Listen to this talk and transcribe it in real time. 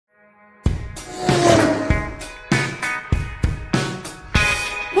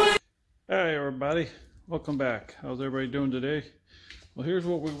everybody, welcome back. How's everybody doing today? Well, here's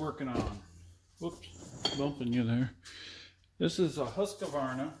what we're working on. Whoops, bumping you there. This is a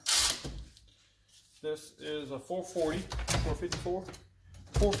Husqvarna. This is a 440, 454,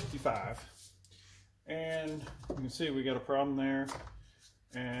 455, and you can see we got a problem there.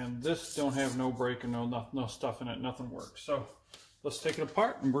 And this don't have no brake and no stuff in it. Nothing works. So let's take it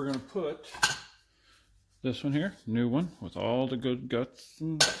apart, and we're going to put this one here, new one with all the good guts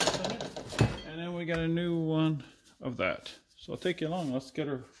and stuff in it. And then we got a new one of that. So I'll take you along. Let's get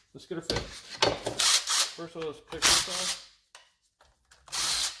her fixed. First of all, let's pick this off.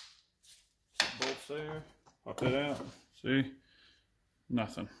 Bolts there. Pop that out. See?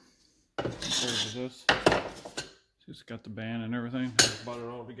 Nothing. There's this. See, it's got the band and everything. I just bought it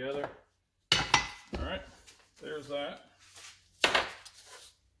all together. Alright. There's that.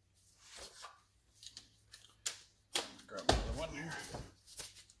 Grab another one here.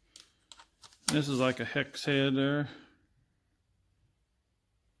 This is like a hex head there.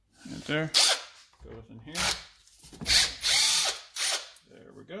 Right there. Goes in here.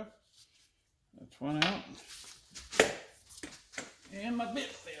 There we go. That's one out. And my bit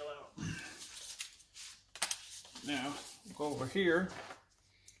fell out. Now, we'll go over here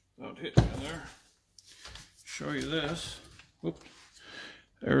without hitting you there. Show you this. Whoop.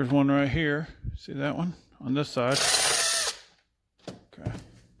 There's one right here. See that one? On this side. Okay.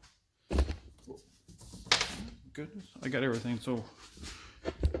 Goodness, I got everything, so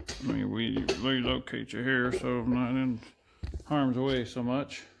let me relocate you here so I'm not in harm's way so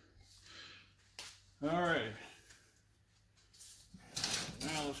much. Alright.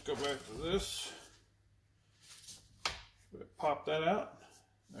 Now let's go back to this. Pop that out.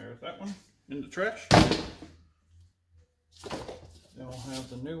 There's that one in the trash. Then we'll have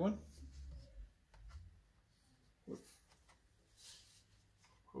the new one.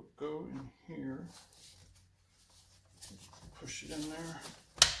 We'll go in here. Push it in there.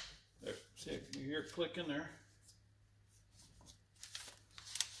 There. See, you hear it click in there.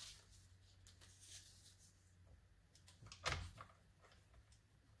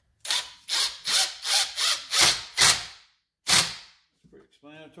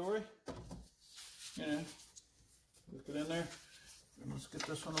 Explanatory. You know, look it in there. And let's get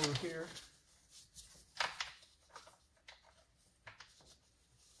this one over here.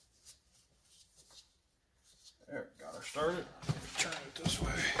 There, got her started. Turn it this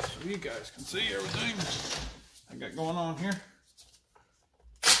way so you guys can see everything I got going on here.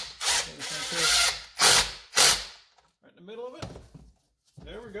 Right in the middle of it.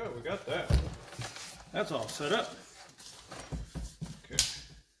 There we go. We got that. That's all set up.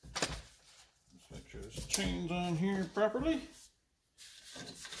 Chains on here properly.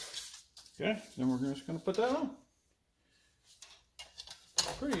 Okay, then we're just going to put that on.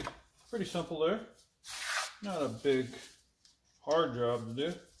 Pretty simple there. Not a big, hard job to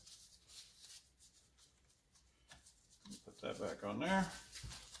do. Put that back on there.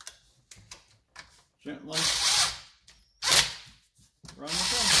 Gently run the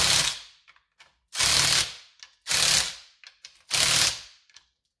thing.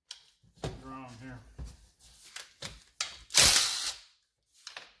 Here.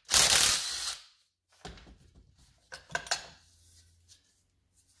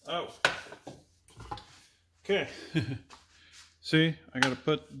 Oh, okay. See, I got to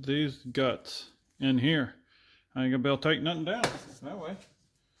put these guts in here. I ain't gonna be able to take nothing down that way.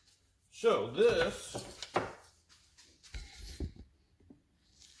 So this,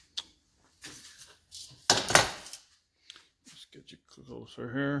 let's get you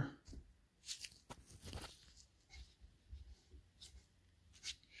closer here.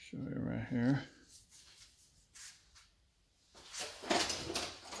 Show you right here.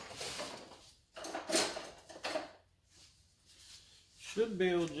 Should be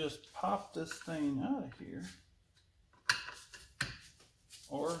able to just pop this thing out of here.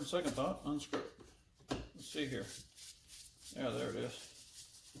 Or, in second thought, unscrew it. Let's see here. Yeah, there it is.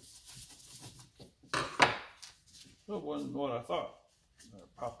 So it wasn't what I thought.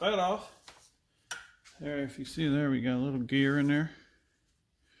 Pop that off. There, if you see there, we got a little gear in there.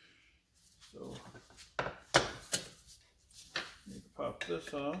 So, need to pop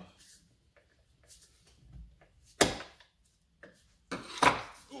this off.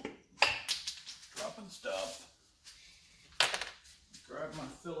 Ooh, dropping stuff. Grab my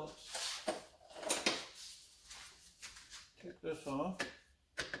Phillips. Take this off.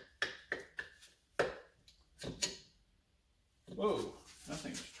 Whoa, that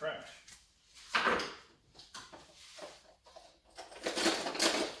thing's trash.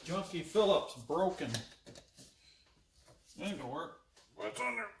 Junky Phillips broken. That ain't gonna work. What's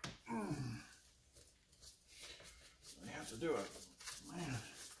on there? to do it. Man,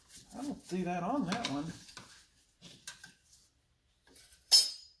 I don't see that on that one.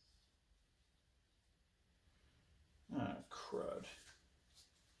 Ah, crud.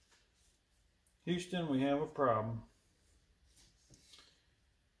 Houston, we have a problem.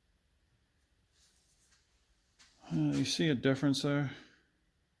 You see a difference there?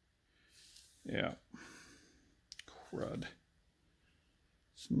 Yeah. Crud.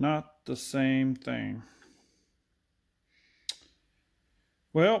 It's not the same thing.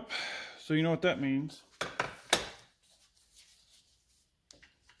 Well, so you know what that means.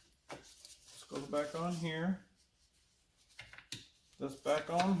 Let's go back on here. This back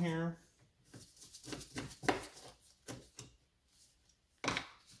on here.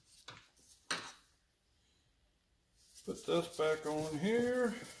 Put this back on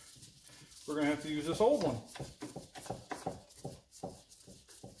here. We're going to have to use this old one.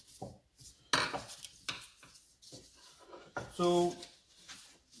 So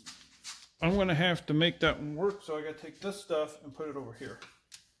I'm going to have to make that one work, so I got to take this stuff and put it over here.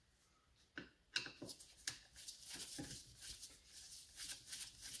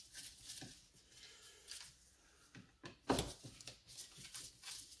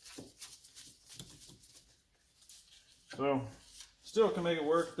 So still can make it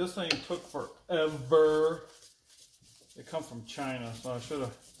work. This thing took forever. It come from China, so I should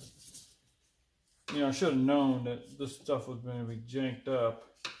have, I should have known that this stuff was going to be janked up.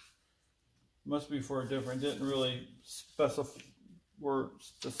 Must be for a different. Didn't really were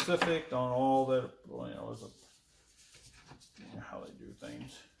specific on all that. Well, is how they do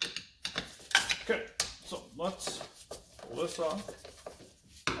things. Okay, so let's pull this off.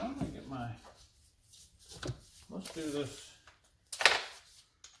 I'm gonna get my. Let's do this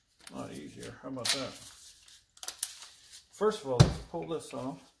a lot easier. How about that? First of all, let's pull this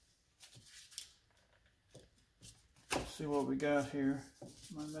off. Let's see what we got here.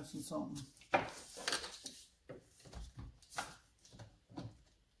 Am I missing something?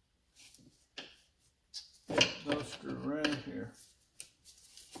 Those screw right here.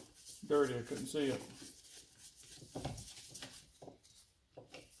 Dirty, I couldn't see it.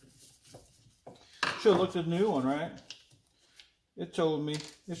 Should have looked at the new one, right? It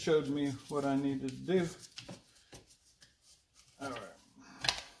showed me what I needed to do. Alright.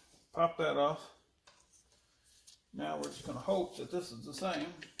 Pop that off. Now we're just going to hope that this is the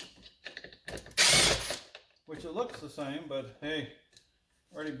same. Which it looks the same, but hey,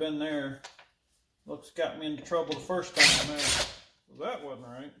 already been there. Got me into trouble the first time. Man. Well, that wasn't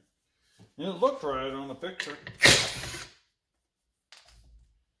right. And it looked right on the picture.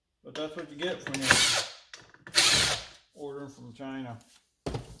 But that's what you get when you're ordering from China.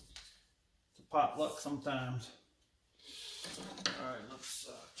 It's a potluck sometimes. Alright, let's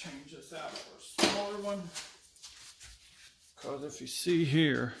change this out for a smaller one. Because if you see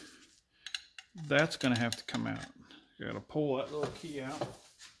here, that's going to have to come out. You got to pull that little key out.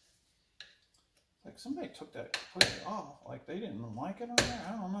 Like somebody took that completely off. Like they didn't like it on there.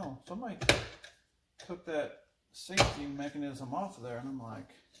 I don't know. Somebody took that safety mechanism off of there, and I'm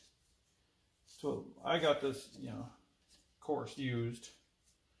like, so I got this, course used.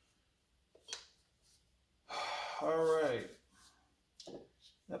 All right.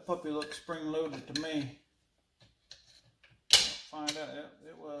 That puppy looks spring loaded to me. Find out. Yep,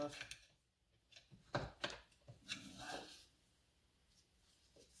 it was.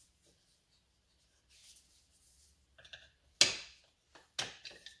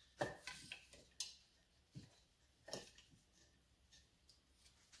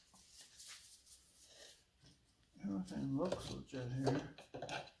 Everything looks legit here.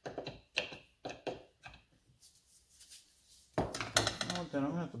 Then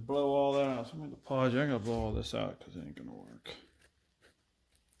I'm going to have to blow all that out. So I'm going to pause. I got to blow all this out because it ain't going to work.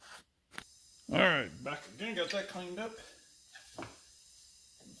 Alright, back again. Got that cleaned up. Let's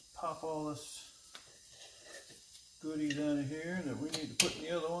pop all this goodies out of here that we need to put in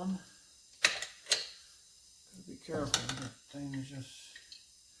the other one. Gotta be careful. That thing is just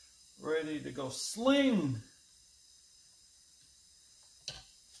ready to go sling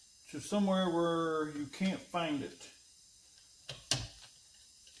to somewhere where you can't find it.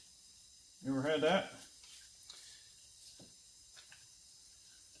 You ever had that?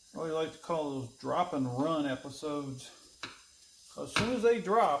 I really like to call those drop and run episodes. As soon as they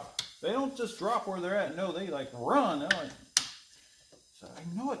drop, they don't just drop where they're at. No, they like run. They're like, so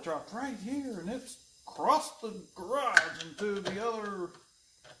I know it dropped right here and it's crossed the garage into the other.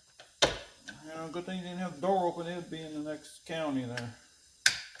 Good thing you didn't have the door open. It would be in the next county there.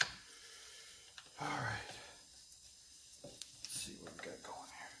 All right. Let's see what we got going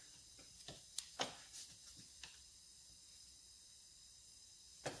here.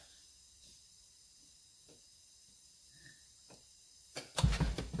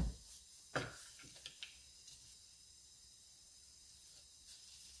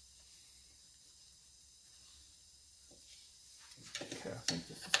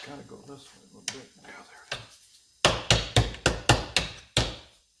 go this way a little bit. Yeah, there it is.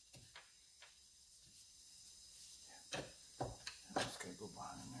 It's gotta go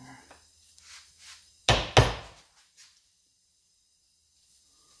behind there.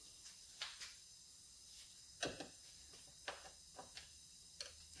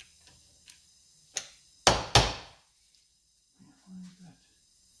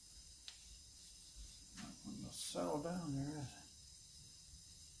 Settle down there,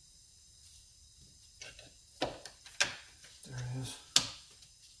 is it? There it is.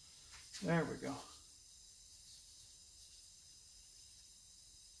 There we go.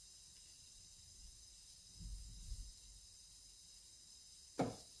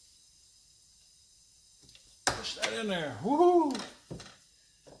 Push that in there. Woohoo!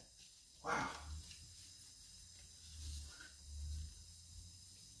 Wow.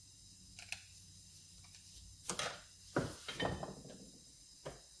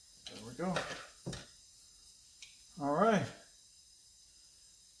 There we go. All right.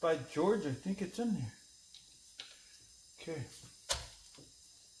 By George, I think it's in there. Okay.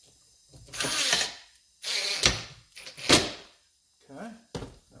 Okay,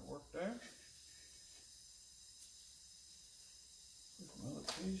 that worked there. Here's another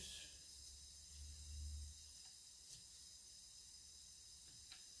piece.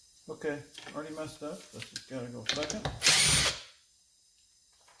 Okay, already messed up. This has got to go second.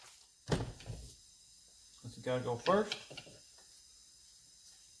 This has got to go first.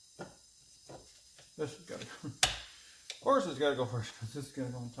 This has got to go. Of course, it's got to go first because this is going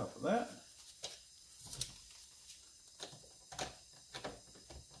to go on top of that.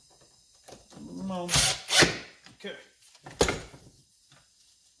 Come on. Okay.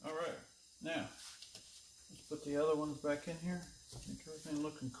 All right. Now, let's put the other ones back in here. I think everything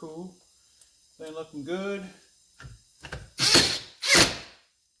looking cool. Everything looking good. Let's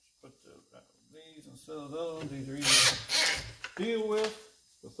put these instead of the other ones. These are easy to deal with.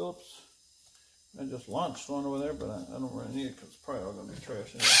 The Phillips. I just launched one over there, but I don't really need it because it's probably all going to be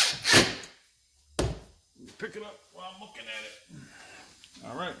trash anyway. Pick it up while I'm looking at it.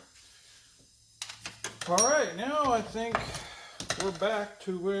 All right. All right, now I think we're back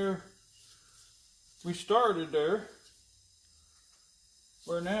to where we started there.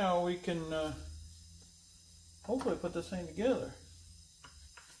 Where now we can hopefully put this thing together.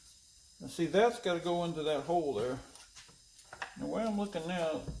 Now see, that's got to go into that hole there. And the way I'm looking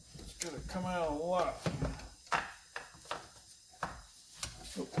now, it's going to come out a lot.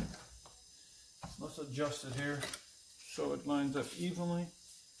 Oh. Let's adjust it here so it lines up evenly.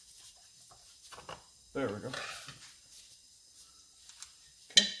 There we go.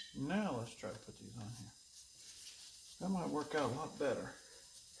 Okay, now let's try to put these on here. That might work out a lot better.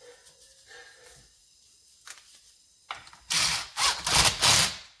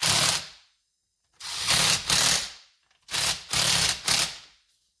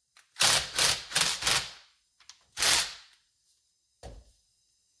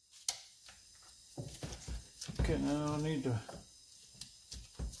 Okay, now I need to,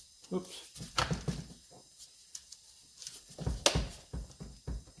 oops.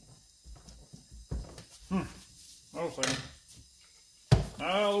 I was thinking,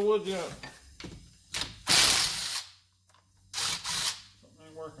 out of the wood yet. Something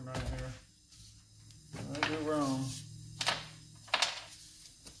ain't working right here. I do wrong.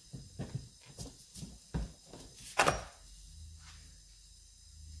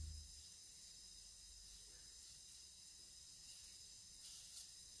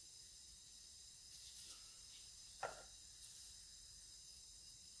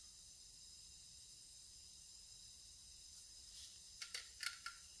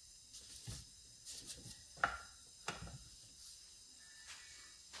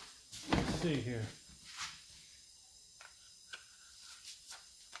 Let's see here.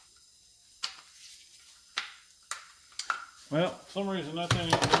 Well, for some reason that thing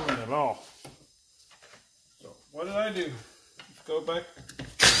ain't moving at all. So what did I do? Let's go back,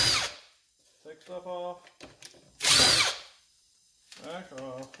 take stuff off, back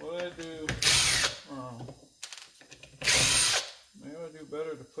off. What did I do wrong? Maybe I do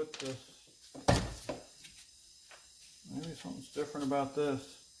better to put this. Maybe something's different about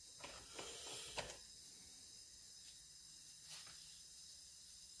this.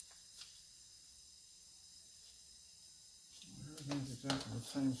 Everything's exactly the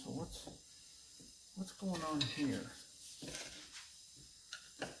same. So what's going on here?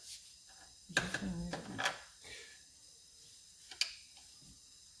 Does this thing need to be?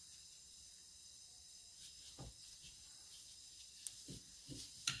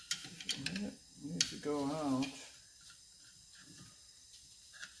 It needs to go out.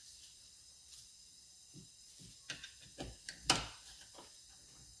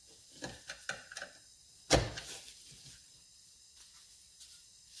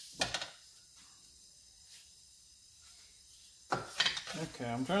 Okay,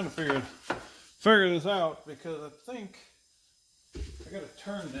 I'm trying to figure this out because I think I gotta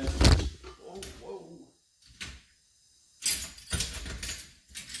turn this. Whoa, whoa.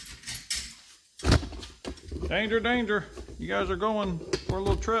 Danger, danger. You guys are going for a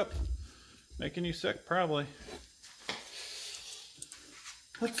little trip. Making you sick, probably.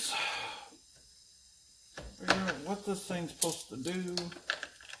 Let's figure out what this thing's supposed to do.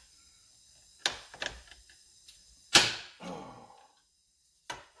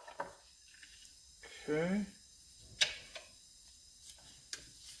 Okay.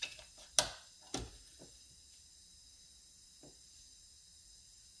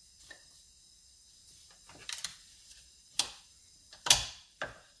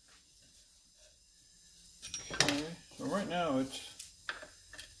 Okay, so right now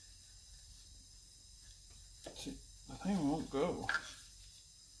see, the thing won't go.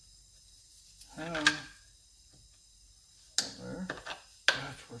 How? There.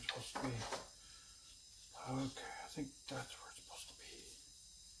 That's where it's supposed to be. Okay, I think that's where it's supposed to be.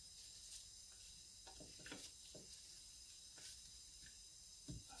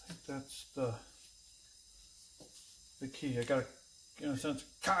 I think that's the key. I gotta, in a sense,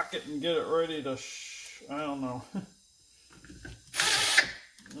 cock it and get it ready to I don't know.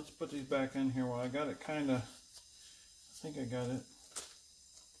 Let's put these back in here while I got it kind of, I think I got it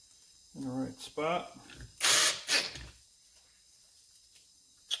in the right spot.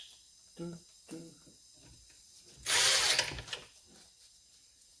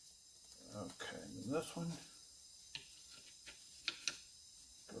 Okay, and this one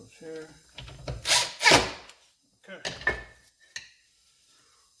goes here. Okay.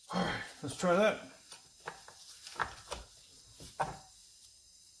 All right, let's try that.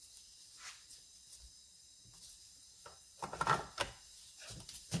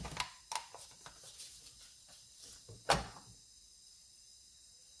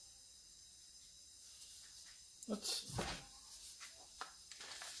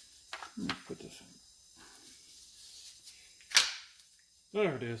 Let me put this in.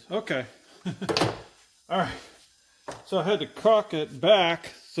 There it is. Okay. All right. So I had to cock it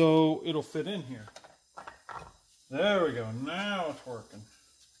back so it'll fit in here. There we go. Now it's working.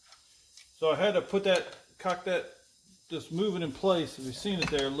 So I had to put that, cock that, just move it in place. If you've seen it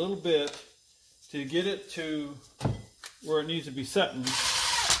there a little bit to get it to where it needs to be setting.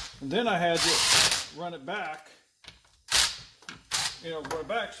 And then I had to run it back, run it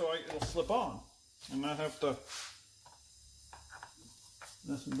back so it'll slip on and not have to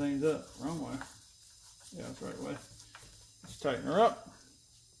mess some things up. Wrong way. Yeah, that's the right way. Let's tighten her up.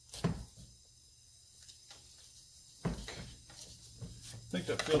 I think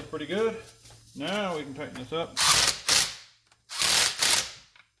that feels pretty good. Now we can tighten this up.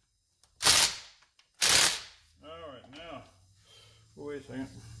 All right, now, wait a second.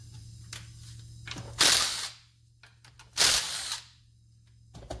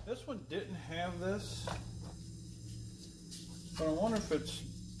 This one didn't have this, but I wonder if it's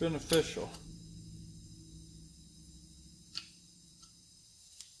beneficial.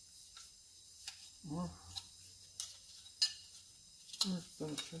 Or it's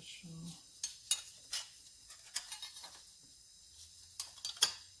beneficial.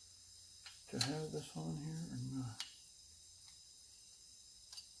 To have this on here or not?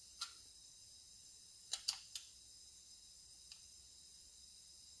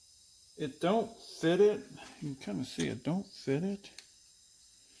 It don't fit it. You can kind of see it don't fit it.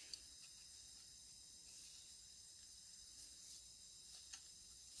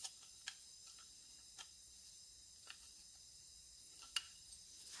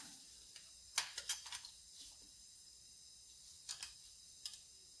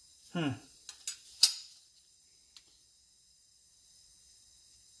 Huh.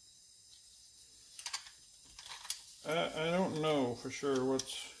 I don't know for sure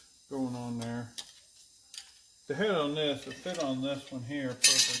what's going on there. The head on this, it fit on this one here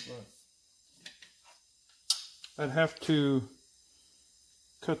perfect, but I'd have to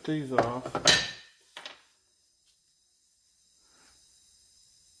cut these off.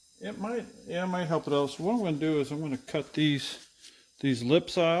 It might help it out. So what I'm going to do is I'm going to cut these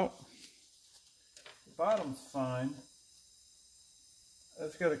lips out. The bottom's fine. I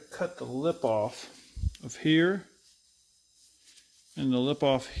just got to cut the lip off of here and the lip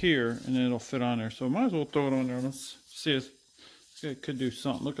off here, and then it'll fit on there. So I might as well throw it on there. Let's see. It could do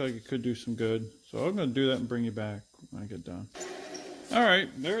something. Look like it could do some good. So I'm going to do that and bring you back when I get done. All right,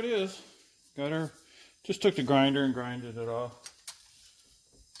 there it is. Got her. Just took the grinder and grinded it off.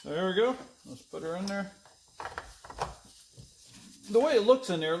 There we go. Let's put her in there. The way it looks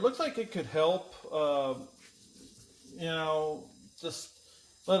in there, it looks like it could help, just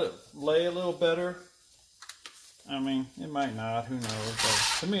let it lay a little better. I mean, it might not, who knows,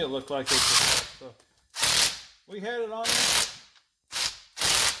 but to me it looked like it. So we had it on there.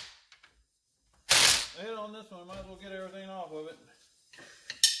 I hit on this one, I might as well get everything off of it,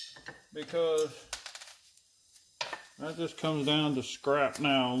 because that just comes down to scrap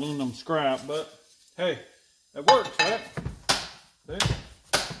now, aluminum scrap, but hey, it works, right? See?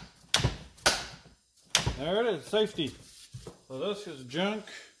 There it is, safety. So this is junk.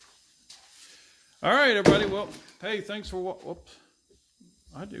 All right, everybody, well, hey, thanks for whoops.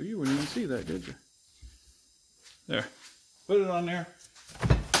 You wouldn't even see that, did you? There, put it on there.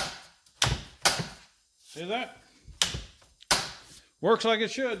 See that? Works like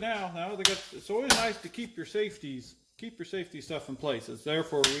it should now. It's always nice to keep your safety stuff in place. It's there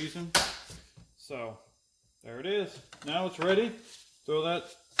for a reason. So there it is. Now it's ready. Throw that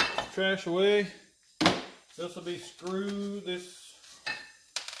trash away. This will be screw. This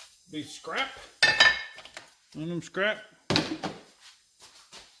be scrap. Aluminum scrap.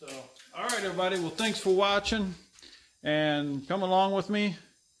 So all right, everybody. Well, thanks for watching and come along with me.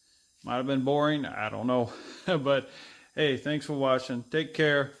 Might have been boring, I don't know. But hey, thanks for watching. Take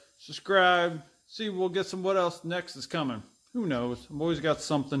care. Subscribe. See, we'll get some what else next is coming. Who knows? I've always got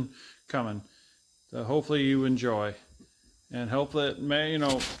something coming. So hopefully you enjoy. And hopefully it may,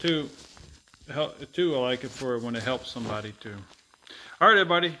 too, I like it for when it helps somebody too. All right,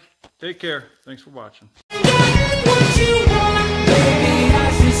 everybody. Take care. Thanks for watching.